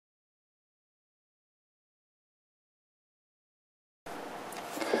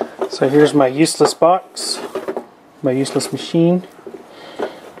So here's my useless box, my useless machine,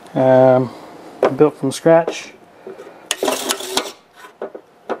 built from scratch.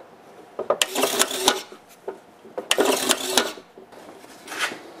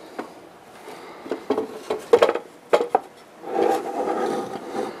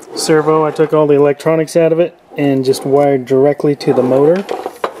 Servo, I took all the electronics out of it and just wired directly to the motor.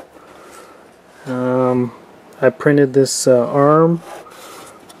 I printed this arm,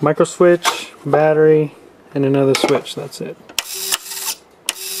 micro switch, battery, and another switch. That's it.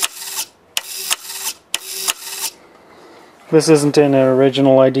 This isn't an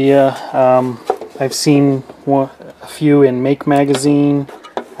original idea. I've seen a few in Make magazine.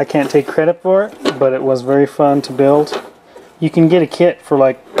 I can't take credit for it, but it was very fun to build. You can get a kit for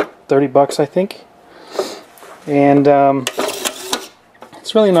like 30 bucks, I think, and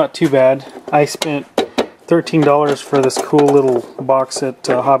it's really not too bad. I spent $13 for this cool little box at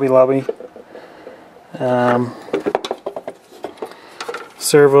Hobby Lobby.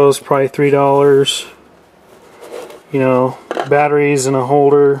 Servos probably $3. You know, batteries and a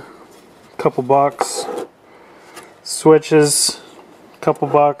holder, couple bucks. Switches, couple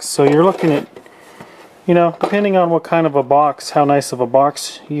bucks. So you're looking at, you know, depending on what kind of a box, how nice of a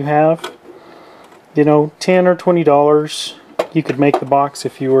box you have, you know, $10 or $20. You could make the box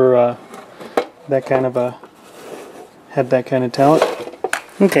if you were that kind of a, had that kind of talent.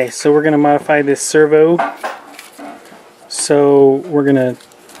 Okay, so we're going to modify this servo. So we're going to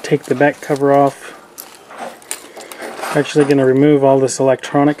take the back cover off. Actually going to remove all this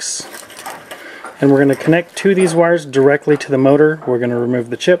electronics. And we're going to connect two of these wires directly to the motor. We're going to remove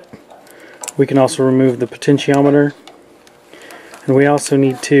the chip. We can also remove the potentiometer. And we also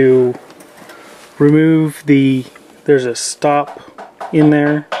need to remove there's a stop in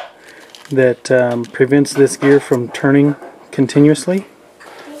there that prevents this gear from turning continuously.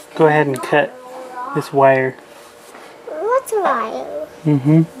 Go ahead and cut this wire. What's a wire?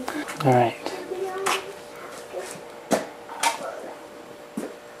 Alright.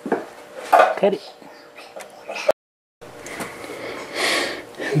 Cut it.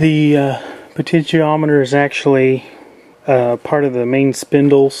 The potentiometer is actually part of the main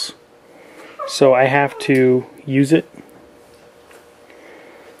spindles, so I have to use it.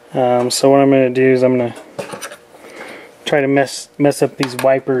 So what I'm going to do is I'm going to try to mess up these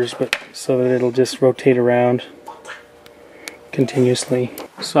wipers, but so that it'll just rotate around continuously.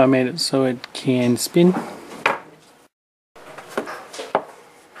 So I made it so it can spin.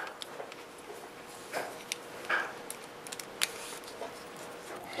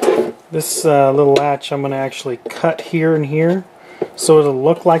 This little latch I'm going to actually cut here and here, so it'll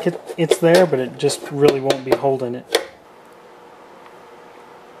look like it's there, but it just really won't be holding it.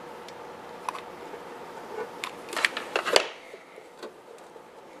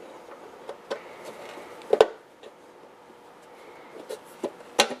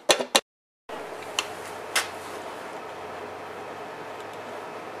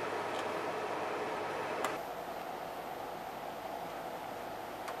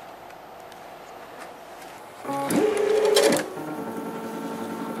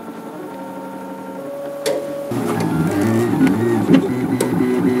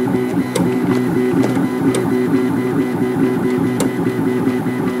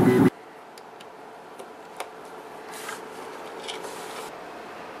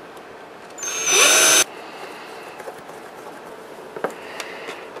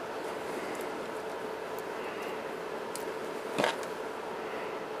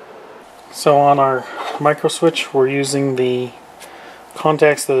 So on our micro switch, we're using the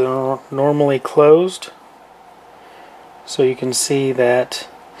contacts that are normally closed. So you can see that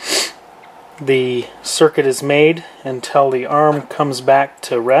the circuit is made until the arm comes back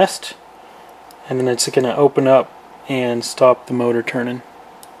to rest, and then it's going to open up and stop the motor turning.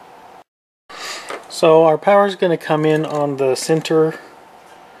 So our power is going to come in on the center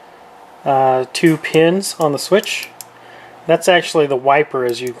two pins on the switch. That's actually the wiper.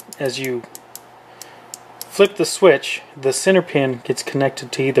 As you flip the switch, the center pin gets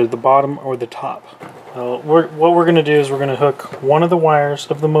connected to either the bottom or the top. What we're going to do is we're going to hook one of the wires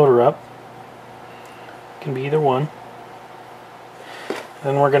of the motor up. It can be either one.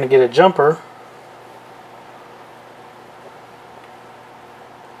 Then we're going to get a jumper.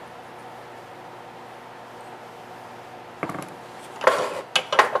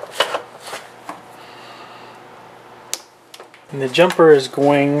 And the jumper is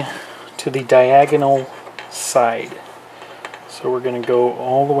going to the diagonal side. So we're going to go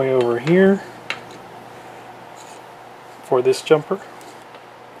all the way over here for this jumper.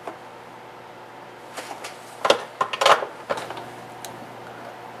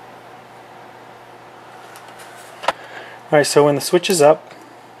 Alright, so when the switch is up,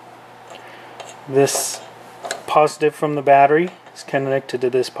 this positive from the battery is connected to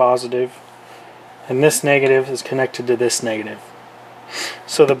this positive, and this negative is connected to this negative.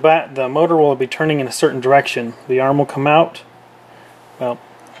 So the motor will be turning in a certain direction. The arm will come out,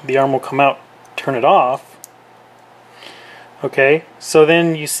 turn it off. Okay, so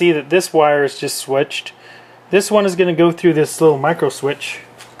then you see that this wire is just switched. This one is going to go through this little micro switch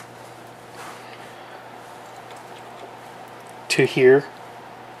to here,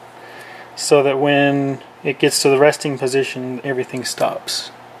 so that when it gets to the resting position, everything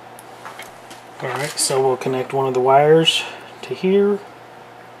stops. Alright, so we'll connect one of the wires to here,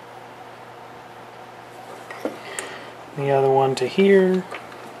 the other one to here.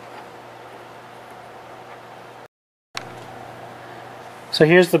 So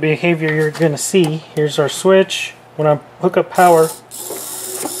here's the behavior you're going to see. Here's our switch. When I hook up power,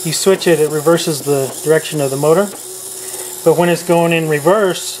 you switch it, it reverses the direction of the motor. But when it's going in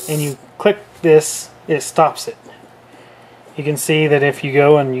reverse and you click this, it stops it. You can see that if you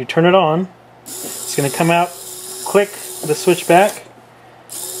go and you turn it on, it's going to come out, click the switch back,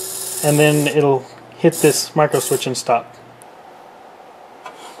 and then it'll hit this micro switch and stop.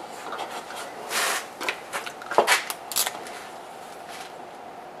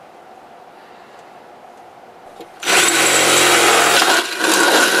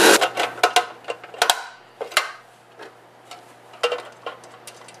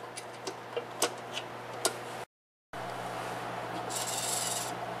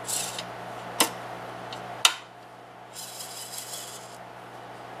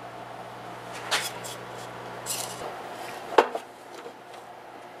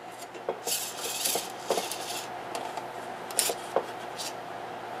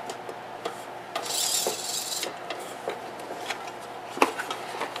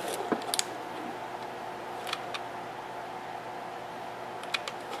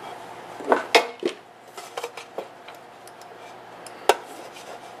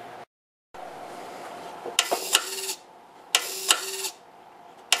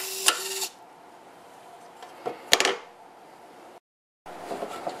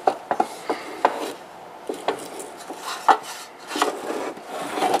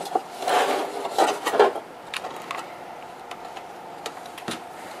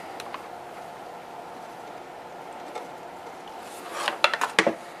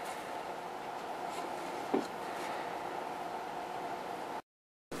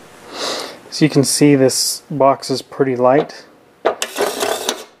 So you can see this box is pretty light,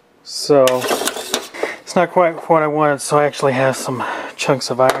 so it's not quite what I wanted, so I actually have some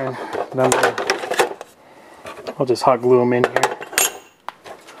chunks of iron that I'll just hot glue them in here.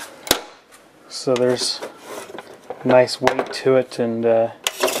 So there's nice weight to it and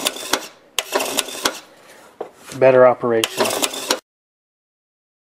better operation.